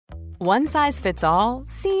One size fits all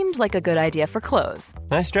seemed like a good idea for clothes.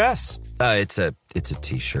 Nice dress. It's a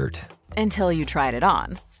t-shirt. Until you tried it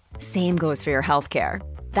on. Same goes for your healthcare.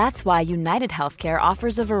 That's why United Healthcare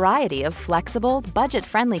offers a variety of flexible,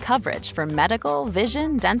 budget-friendly coverage for medical,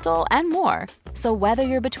 vision, dental, and more. So whether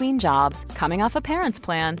you're between jobs, coming off a parent's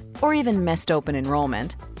plan, or even missed open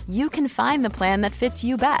enrollment, you can find the plan that fits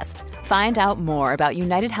you best. Find out more about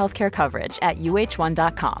United Healthcare coverage at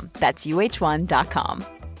uh1.com. That's uh1.com.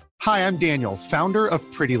 Hi, I'm Daniel, founder of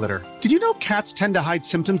Pretty Litter. Did you know cats tend to hide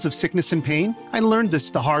symptoms of sickness and pain? I learned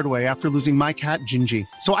this the hard way after losing my cat, Gingy.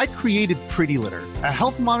 So I created Pretty Litter, a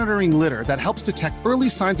health monitoring litter that helps detect early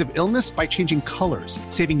signs of illness by changing colors,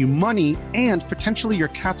 saving you money and potentially your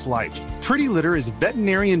cat's life. Pretty Litter is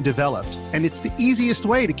veterinarian developed, and it's the easiest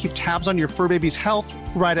way to keep tabs on your fur baby's health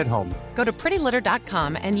right at home. Go to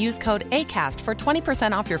prettylitter.com and use code ACAST for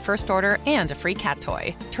 20% off your first order and a free cat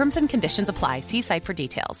toy. Terms and conditions apply. See site for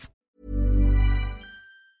details.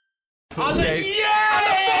 I was like, yes!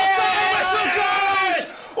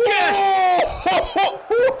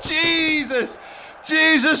 Yes!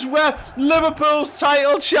 Jesus, where Liverpool's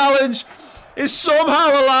title challenge is somehow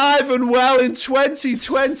alive and well in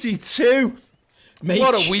 2022. Mate,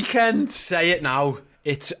 what a weekend. Say it now.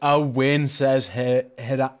 It's a win, says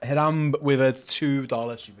Hiram with a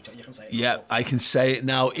 $2. You can say it. Yeah, I can say it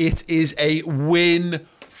now. It is a win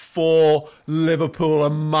for Liverpool,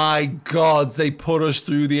 and my God, they put us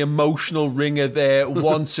through the emotional ringer there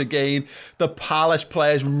once again. The Palace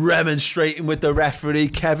players remonstrating with the referee,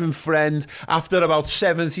 Kevin Friend, after about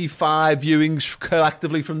 75 viewings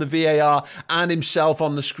collectively from the VAR and himself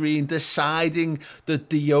on the screen, deciding that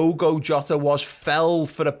Diogo Jota was felled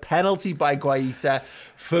for a penalty by Guaita.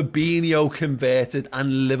 Fabinho converted,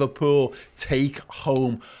 and Liverpool take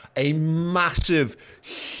home a massive,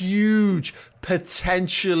 huge,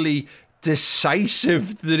 potentially decisive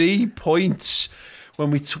 3 points.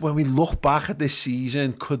 When we look back at this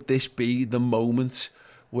season, could this be the moment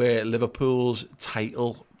where Liverpool's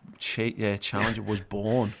title challenger was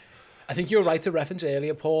born? I think you were right to reference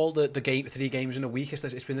earlier, Paul, the 3 games in a week.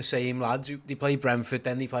 It's been the same lads. They play Brentford,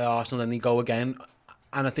 then they play Arsenal, then they go again.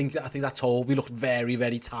 And I think that told. We looked very,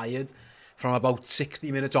 very tired from about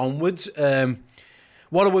 60 minutes onwards.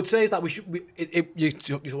 What I would say is that you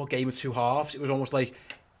saw a game of 2 halves. It was almost like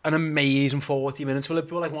an amazing 40 minutes for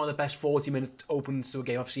Liverpool, like one of the best 40-minute openings to a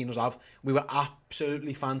game I've seen us have. We were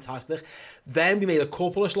absolutely fantastic. Then we made a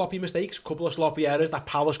couple of sloppy mistakes, a couple of sloppy errors that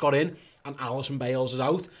Palace got in, and Alisson bails us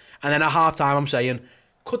out. And then at half-time, I'm saying,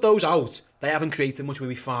 cut those out. They haven't created much, we'll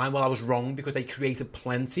be fine. Well, I was wrong because they created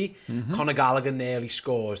plenty. Conor Gallagher nearly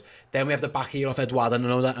scores. Then we have the back heel off Eduardo and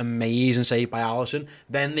another amazing save by Alisson.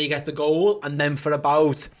 Then they get the goal, and then for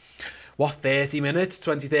about, 30 minutes,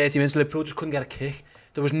 Liverpool just couldn't get a kick.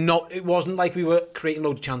 It wasn't like we were creating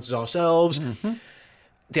loads of chances ourselves.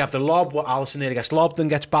 They have the lob, Alisson nearly gets lobbed and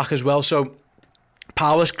gets back as well. So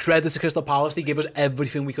Palace, credit to Crystal Palace, they give us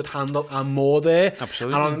everything we could handle and more there.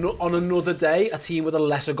 Absolutely. And on another day, a team with a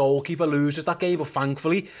lesser goalkeeper loses that game, but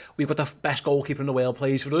thankfully we've got the best goalkeeper in the world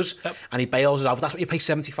plays for us, and he bails us out. But that's what you pay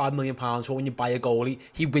 £75 million for when you buy a goalie.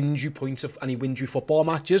 He wins you points and he wins you football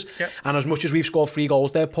matches. And as much as we've scored 3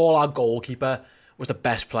 goals there, Paul, our goalkeeper, was the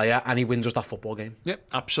best player, and he wins us that football game. Yep,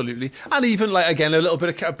 absolutely. And even like again, a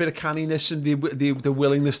bit of canniness and the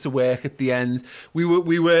willingness to work at the end. We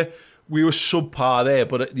were subpar there,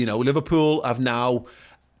 but Liverpool have now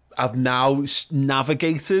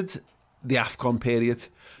navigated the AFCON period.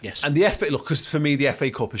 Yes. And the FA, look, because for me, the FA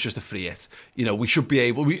Cup is just a free hit. We should be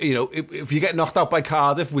able, if you get knocked out by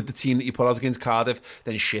Cardiff with the team that you put out against Cardiff,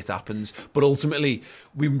 then shit happens. But ultimately,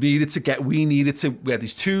 we had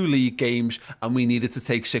these 2 league games, and we needed to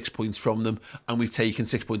take 6 points from them, and we've taken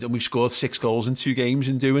 6 points, and we've scored 6 goals in 2 games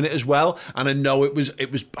in doing it as well. And I know it was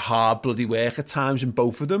hard bloody work at times in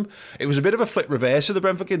both of them. It was a bit of a flip reverse of the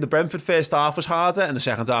Brentford game. The Brentford first half was harder, and the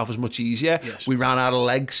second half was much easier. Yes. We ran out of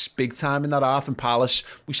legs big time in that half, and Palace,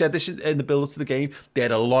 we said this in the build up to the game, they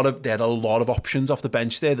had a lot of options off the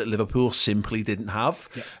bench there that Liverpool simply didn't have.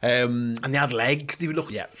 And they had legs. They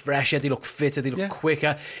looked fresher, they looked fitter, they looked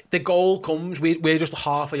quicker. The goal comes, we're just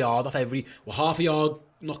half a yard off we're half a yard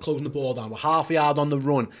not closing the ball down, we're half a yard on the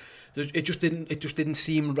run. It just didn't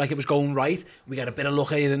seem like it was going right. We got a bit of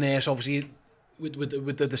luck here and there, so obviously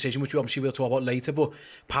with the decision, which we obviously will talk about later, but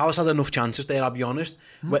Palace had enough chances there, I'll be honest.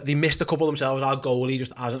 They missed a couple themselves. Our goalie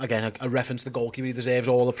just hasn't, again, a reference to the goalkeeper, he deserves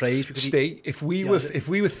all the praise. Because if we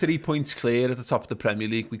were 3 points clear at the top of the Premier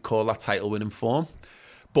League, we'd call that title winning form.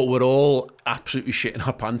 But we're all absolutely shitting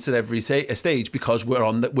our pants at every stage because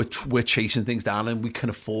we're chasing things down and we can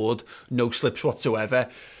afford no slips whatsoever.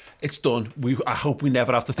 it's done. I hope we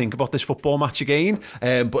never have to think about this football match again.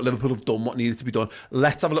 But Liverpool have done what needed to be done.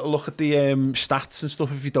 Let's have a little look at the stats and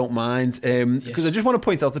stuff, if you don't mind. Because I just want to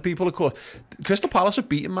point out to people, of course, Crystal Palace have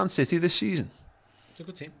beaten Man City this season. It's a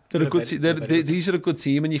good team. They're a good team. These are a good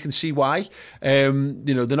team, and you can see why. They're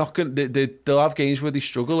not going. They'll have games where they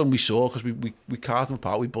struggle, and we saw because we carved them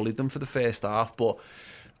apart. We bullied them for the first half, but.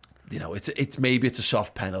 It's maybe it's a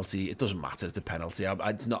soft penalty. It doesn't matter. It's a penalty.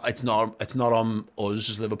 It's not on us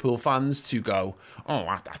as Liverpool fans to go. Oh,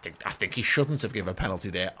 I think he shouldn't have given a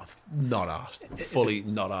penalty there. Not asked. Fully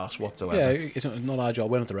not asked whatsoever. Yeah, it's not our job.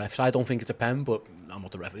 We're not the refs. I don't think it's a pen, but I'm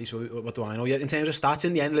not the referee, so what do I know? Yeah, in terms of stats,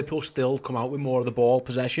 in the end, Liverpool still come out with more of the ball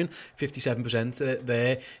possession. 57%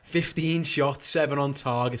 there. 15 shots, 7 on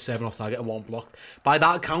target, 7 off target, and 1 blocked. By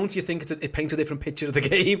that count, you think it paints a different picture of the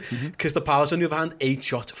game. Because the Palace, on the other hand, 8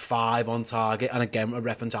 shots, 5 on target, and again, a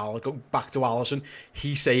reference to go back to Alisson.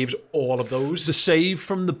 He saves all of those. The save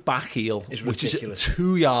from the back heel, which is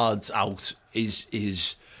 2 yards out,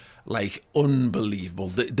 is like unbelievable.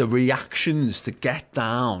 The reactions to get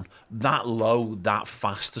down that low, that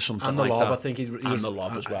fast to something and the like lob, that. I think and the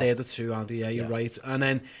lob as well. They're the two, Andy. Yeah, you're right. And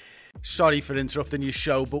then. Sorry for interrupting your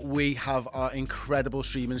show, but we have our incredible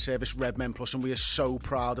streaming service, Redmen Plus, and we are so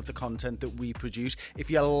proud of the content that we produce. If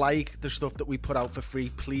you like the stuff that we put out for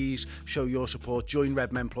free, please show your support. Join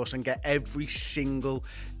Redmen Plus and get every single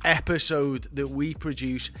episode that we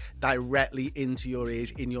produce directly into your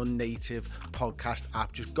ears in your native podcast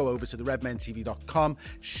app. Just go over to the redmentv.com,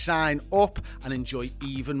 sign up, and enjoy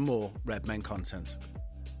even more Redmen content.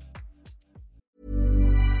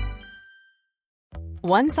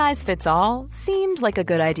 One size fits all seemed like a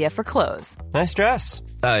good idea for clothes. Nice dress.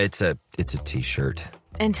 It's a t-shirt.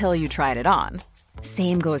 Until you tried it on.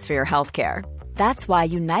 Same goes for your healthcare. That's why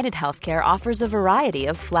United Healthcare offers a variety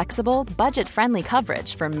of flexible, budget-friendly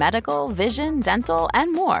coverage for medical, vision, dental,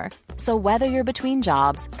 and more. So whether you're between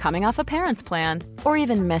jobs, coming off a parent's plan, or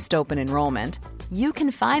even missed open enrollment, you can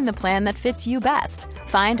find the plan that fits you best.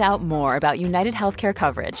 Find out more about United Healthcare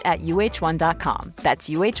coverage at uh1.com. That's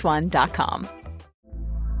uh1.com.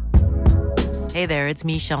 Hey there, it's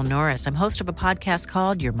Michelle Norris. I'm host of a podcast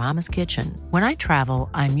called Your Mama's Kitchen. When I travel,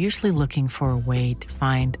 I'm usually looking for a way to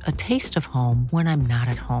find a taste of home when I'm not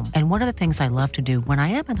at home. And one of the things I love to do when I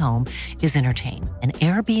am at home is entertain. And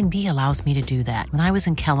Airbnb allows me to do that. When I was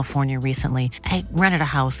in California recently, I rented a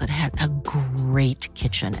house that had a great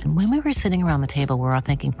kitchen. And when we were sitting around the table, we were all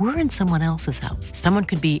thinking, we're in someone else's house. Someone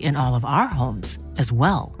could be in all of our homes as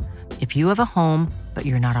well. If you have a home, but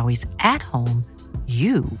you're not always at home,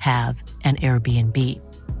 you have an Airbnb.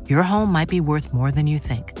 Your home might be worth more than you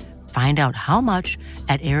think. Find out how much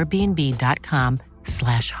at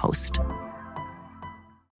airbnb.com/host.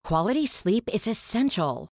 Quality sleep is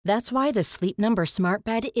essential. That's why the Sleep Number Smart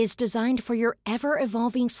Bed is designed for your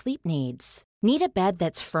ever-evolving sleep needs. Need a bed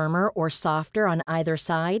that's firmer or softer on either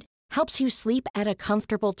side? Helps you sleep at a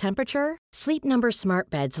comfortable temperature? Sleep Number Smart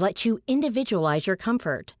Beds let you individualize your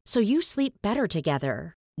comfort, so you sleep better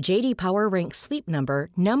together. J.D. Power ranks Sleep Number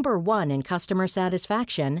number 1 in customer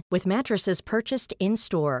satisfaction with mattresses purchased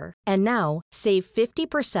in-store. And now, save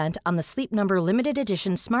 50% on the Sleep Number Limited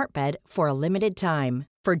Edition Smart Bed for a limited time.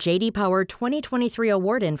 For J.D. Power 2023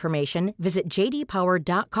 award information, visit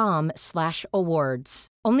jdpower.com/awards.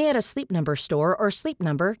 Only at a Sleep Number store or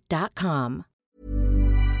sleepnumber.com.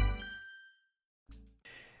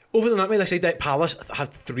 Other than that, let's say that Palace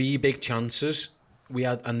had 3 big chances. We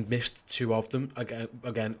had and missed 2 of them.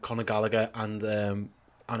 Again, Conor Gallagher and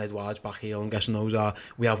Edouard's back heel. I'm guessing those are.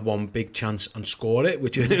 We have 1 big chance and score it,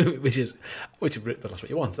 which is that's what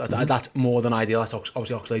you want. That's more than ideal. That's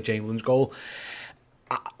obviously Oxlade-Chamberlain's goal.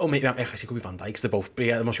 Or maybe actually it could be Van Dijk's. They're both. But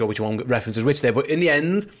yeah, I'm not sure which one references which there. But in the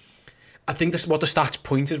end, I think this what the stats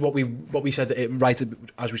point is what we said right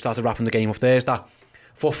as we started wrapping the game up there is that.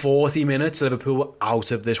 For 40 minutes, Liverpool were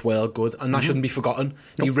out of this world good, and that shouldn't be forgotten.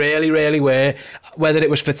 They really were. Whether it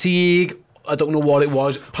was fatigue, I don't know what it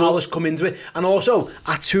was. Palace come into it, and also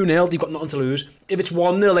at 2-0, they've got nothing to lose. If it's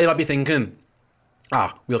 1-0, they might be thinking,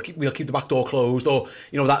 we'll keep the back door closed, or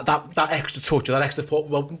that extra touch or that extra put.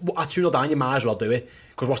 Well, at 2-0 down, you might as well do it,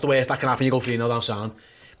 because what's the worst that can happen? You go 3-0 down sound.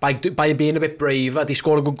 By being a bit braver, they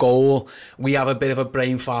score a good goal. We have a bit of a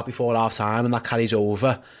brain fart before half time, and that carries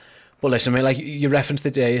over. But listen, mate, like you referenced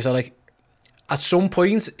it today, so like at some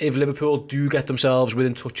point, if Liverpool do get themselves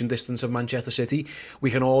within touching distance of Manchester City, we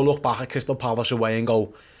can all look back at Crystal Palace away and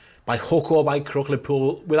go, by hook or by crook,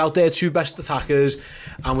 Liverpool, without their two best attackers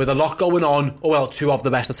and with a lot going on, two of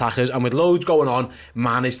the best attackers, and with loads going on,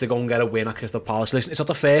 managed to go and get a win at Crystal Palace. Listen, it's not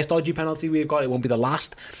the first dodgy penalty we've got, it won't be the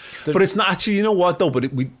last. But it's not actually, you know what though,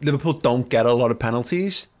 but Liverpool don't get a lot of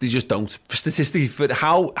penalties. They just don't. Statistically, for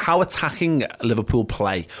how attacking Liverpool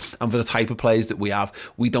play and for the type of players that we have,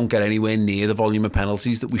 we don't get anywhere near the volume of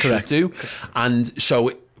penalties that we should do. And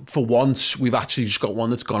so for once, we've actually just got one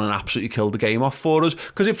that's gone and absolutely killed the game off for us,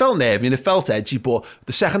 because it felt nervy and it felt edgy, but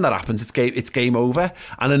the second that happens, it's game over.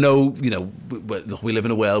 And I know, you know, we live in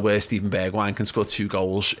a world where Steven Bergwijn can score 2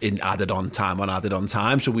 goals in added on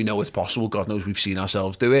time, so we know it's possible. God knows we've seen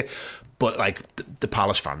ourselves do it. But like the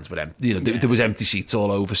Palace fans were empty, you know, there was empty seats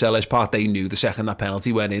all over Selhurst Park. They knew the second that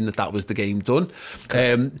penalty went in that was the game done.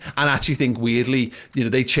 And I actually think weirdly, you know,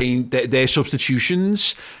 they changed their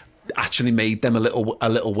substitutions. Actually made them a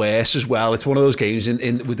little worse as well. It's one of those games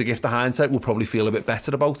in with the gift of hindsight we'll probably feel a bit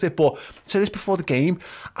better about it. But I said this before the game,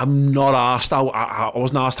 I'm not asked how I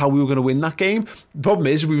wasn't asked how we were going to win that game. The problem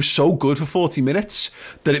is we were so good for 40 minutes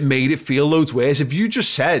that it made it feel loads worse. If you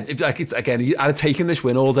just said, I'd have taken this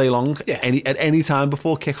win all day long, at any time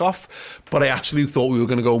before kickoff, but I actually thought we were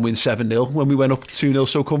going to go and win 7-0 when we went up 2-0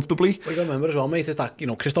 so comfortably. What you got to remember as well, mate, is that, you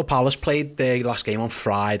know, Crystal Palace played their last game on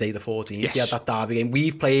Friday the 14th. Yes. They had that derby game.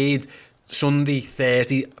 We've played Sunday,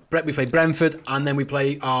 Thursday. We played Brentford, and then we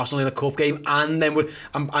play Arsenal in a cup game, and then we're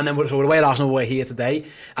away at Arsenal. We're here today,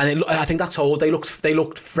 and I think that's all. They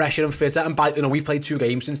looked fresher and fitter. And we've played 2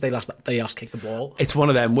 games since they last kicked the ball. It's one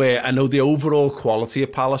of them where I know the overall quality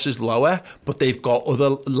of Palace is lower, but they've got other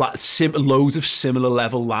loads of similar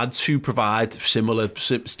level lads who provide do similar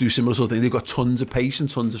sort of thing. They've got tons of pace and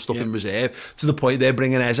tons of stuff in reserve, to the point they're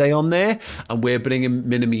bringing Eze on there, and we're bringing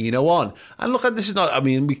Minamino on. And look, this is not. I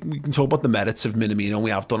mean, we can talk about the merits of Minamino, and we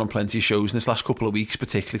have done on plenty of shows in this last couple of weeks,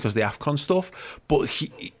 particularly because of the AFCON stuff. But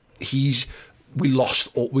we lost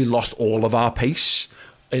all of our pace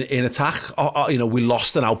in attack. You know, we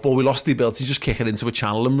lost an outball. We lost the ability to just kick it into a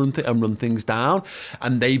channel and run things down.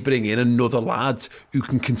 And they bring in another lad who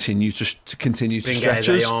can continue to stretch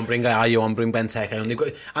us. Bring Ayew on, bring Benteke on.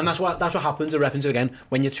 And that's what happens. I reference it again.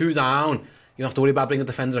 When you're 2 down, you don't have to worry about bringing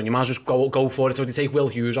defenders on. You might as well just go for it. So you take Will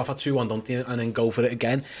Hughes off at 2-1, don't you? And then go for it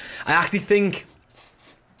again. I actually think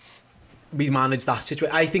we managed that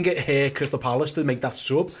situation. I think it hurt Crystal Palace to make that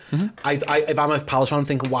sub. Mm-hmm. If I'm a Palace fan, I'm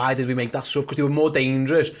thinking, why did we make that sub? Because they were more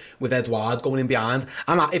dangerous with Edouard going in behind.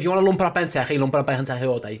 If you want to lump at Benteke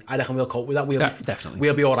all day, I reckon we'll cope with that. Definitely.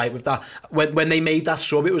 We'll be all right with that. When they made that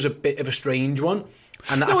sub, it was a bit of a strange one.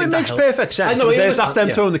 And it makes perfect sense. That's them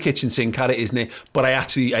throwing the kitchen sink at it, isn't it? But I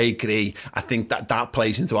agree. I think that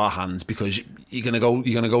plays into our hands, because you're gonna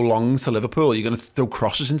go long to Liverpool. You're gonna throw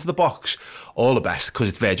crosses into the box. All the best, because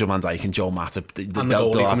it's Virgil van Dijk and Joel Matip. And the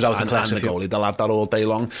goalie comes out and collects a few. They'll have that all day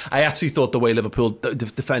long. I actually thought the way Liverpool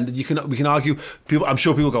defended, we can argue. I'm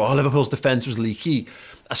sure people go, Liverpool's defence was leaky.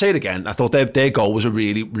 I say it again, I thought their goal was a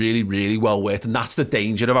really, really, really well worked, and that's the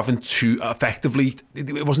danger of having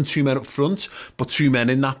it wasn't 2 men up front, but 2 men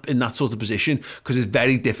in that sort of position, because it's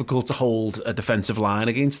very difficult to hold a defensive line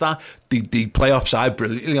against that. They play offside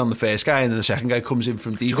brilliantly on the first guy, and then the second guy comes in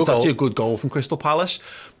from deep. It's actually a good goal from Crystal Palace,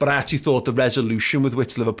 but I actually thought the resolution with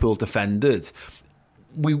which Liverpool defended,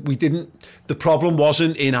 we didn't. The problem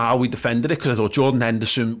wasn't in how we defended it, because I thought Jordan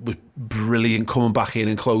Henderson was brilliant coming back in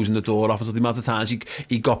and closing the door off. I thought the amount of times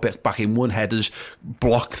he got back in, won headers,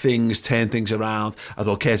 blocked things, turned things around. I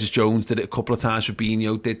thought Curtis Jones did it a couple of times.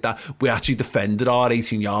 Fabinho did that. We actually defended our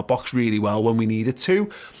 18-yard box really well when we needed to.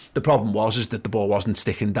 The problem was that the ball wasn't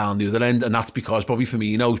sticking down the other end, and that's because Bobby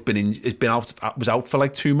Firmino was out for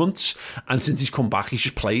like 2 months, and since he's come back, he's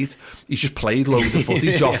just played loads of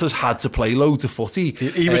footy. Jota's had to play loads of footy.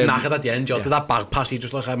 He was knackered at the end. Jota, that back pass, he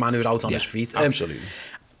just looked like a man who was out on his feet. Absolutely.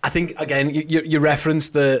 I think again, you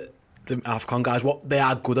referenced the AFCON guys. What they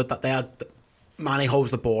are good at that. Mane holds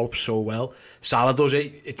the ball up so well. Salah does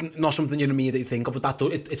it. It's not something you immediately think of, but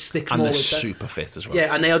it sticks more. And they're super fit as well.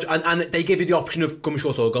 Yeah, and they give you the option of coming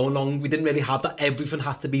short or going long. We didn't really have that. Everything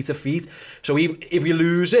had to be to feet. So if you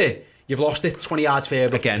lose it, you've lost it 20 yards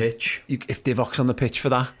further up the pitch. If Divoc's on the pitch for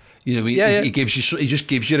that, you know, he just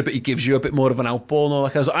gives you a bit more of an outball and all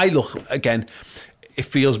that kind of stuff. I look again. It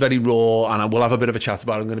feels very raw, and we'll have a bit of a chat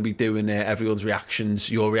about it. I'm going to be doing everyone's reactions,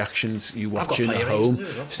 your reactions, you watching at home.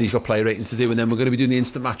 Steve's got play ratings to do, and then we're going to be doing the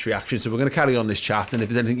instant match reaction. So we're going to carry on this chat, and if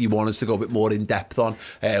there's anything you want us to go a bit more in depth on,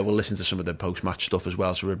 we'll listen to some of the post-match stuff as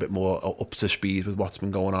well, so we're a bit more up to speed with what's been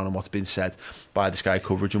going on and what's been said by the Sky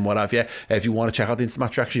coverage and what have you. If you want to check out the instant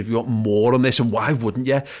match reaction, if you want more on this, and why wouldn't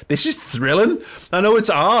you? This is thrilling. I know it's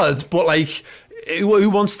hard, but like, Who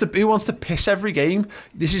wants to piss every game?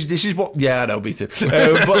 This is what. Yeah, I know, me too.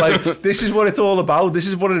 But like, this is what it's all about. This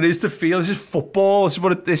is what it is to feel. This is football.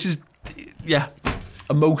 This is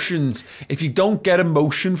emotions. If you don't get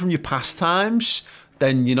emotion from your pastimes,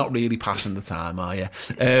 then you're not really passing the time, are you?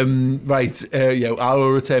 I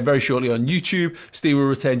will return very shortly on YouTube. Steve will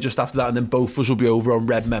return just after that, and then both of us will be over on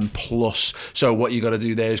Redmen Plus. So what you got to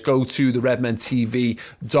do there is go to the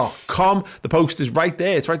redmentv.com. The post is right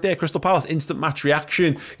there. It's right there, Crystal Palace, instant match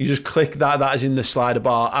reaction. You just click that. That is in the slider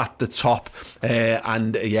bar at the top.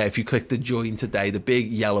 If you click the join today, the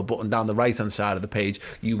big yellow button down the right-hand side of the page,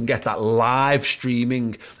 you can get that live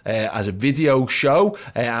streaming as a video show,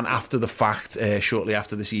 and after the fact, shortly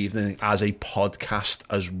after this evening, as a podcast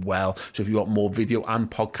as well. So if you want more video and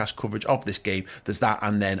podcast coverage of this game, there's that.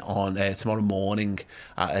 And then on tomorrow morning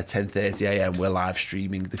at 10:30 a.m, we're live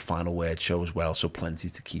streaming the Final Word show as well. So plenty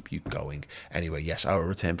to keep you going. Anyway, yes, I will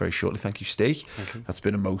return very shortly. Thank you, Steve. That's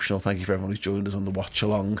been emotional. Thank you for everyone who's joined us on the watch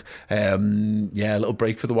along. A little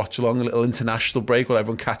break for the watch along, a little international break where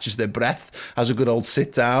everyone catches their breath, has a good old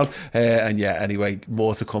sit down. Anyway,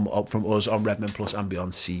 more to come up from us on Redmen Plus and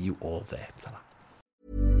beyond. See you all there. Ta-ra.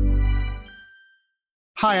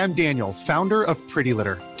 Hi, I'm Daniel, founder of Pretty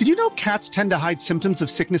Litter. Did you know cats tend to hide symptoms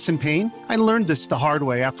of sickness and pain? I learned this the hard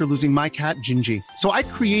way after losing my cat, Gingy. So I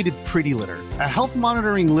created Pretty Litter, a health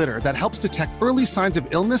monitoring litter that helps detect early signs of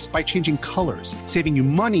illness by changing colors, saving you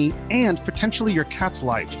money and potentially your cat's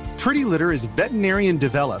life. Pretty Litter is veterinarian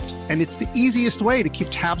developed, and it's the easiest way to keep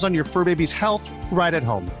tabs on your fur baby's health right at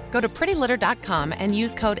home. Go to prettylitter.com and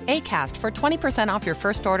use code ACAST for 20% off your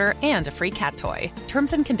first order and a free cat toy.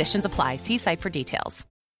 Terms and conditions apply. See site for details.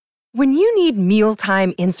 When you need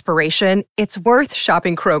mealtime inspiration, it's worth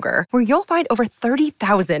shopping Kroger, where you'll find over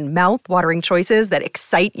 30,000 mouth-watering choices that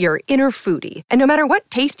excite your inner foodie. And no matter what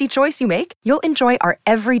tasty choice you make, you'll enjoy our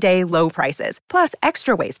everyday low prices, plus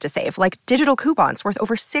extra ways to save, like digital coupons worth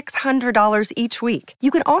over $600 each week. You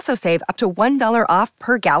can also save up to $1 off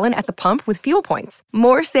per gallon at the pump with fuel points.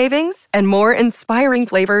 More savings and more inspiring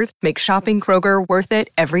flavors make shopping Kroger worth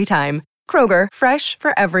it every time. Kroger, fresh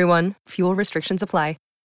for everyone. Fuel restrictions apply.